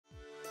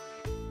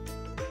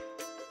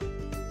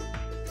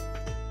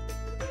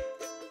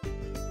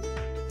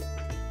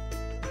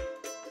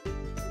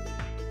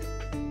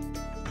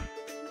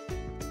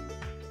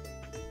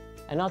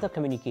Another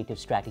communicative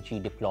strategy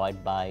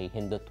deployed by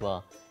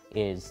Hindutva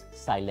is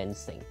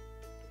silencing.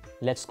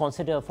 Let's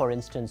consider, for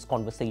instance,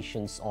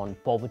 conversations on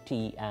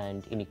poverty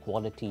and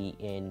inequality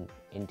in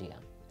India.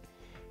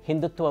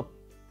 Hindutva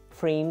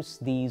frames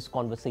these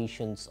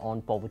conversations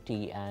on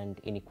poverty and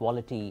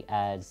inequality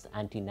as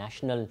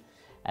anti-national,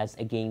 as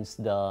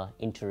against the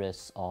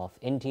interests of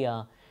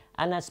India,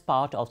 and as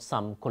part of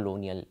some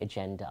colonial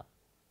agenda.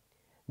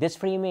 This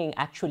framing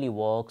actually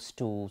works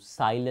to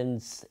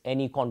silence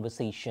any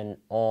conversation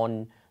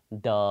on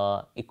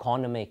the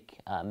economic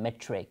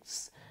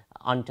metrics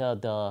under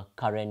the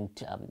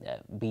current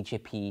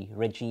BJP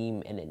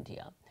regime in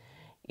India.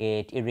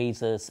 It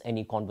erases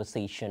any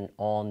conversation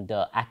on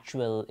the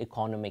actual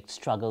economic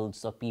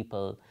struggles of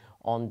people,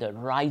 on the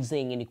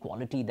rising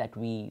inequality that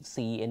we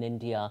see in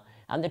India,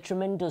 and the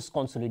tremendous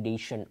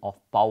consolidation of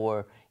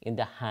power in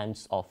the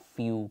hands of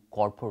few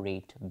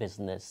corporate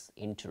business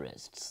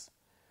interests.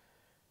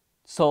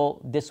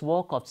 So this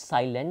work of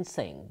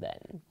silencing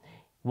then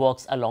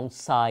works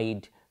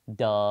alongside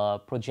the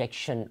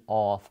projection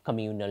of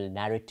communal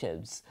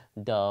narratives,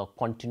 the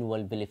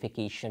continual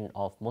vilification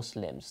of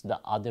Muslims, the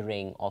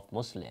othering of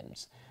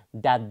Muslims,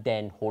 that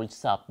then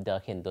holds up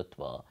the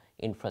Hindutva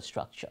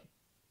infrastructure.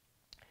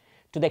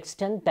 To the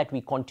extent that we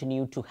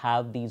continue to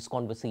have these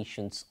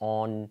conversations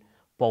on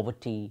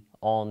poverty,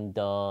 on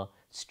the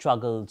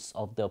struggles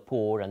of the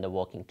poor and the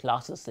working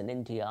classes in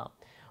India,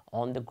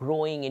 on the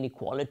growing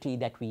inequality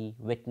that we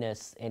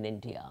witness in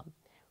India,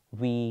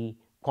 we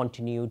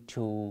continue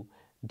to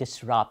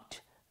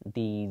disrupt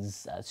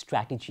these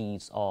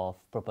strategies of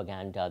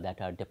propaganda that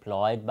are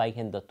deployed by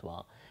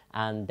Hindutva,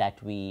 and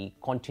that we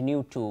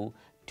continue to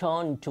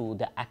turn to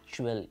the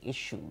actual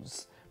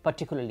issues,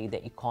 particularly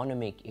the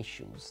economic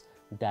issues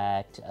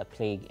that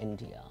plague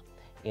India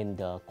in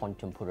the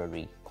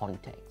contemporary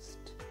context.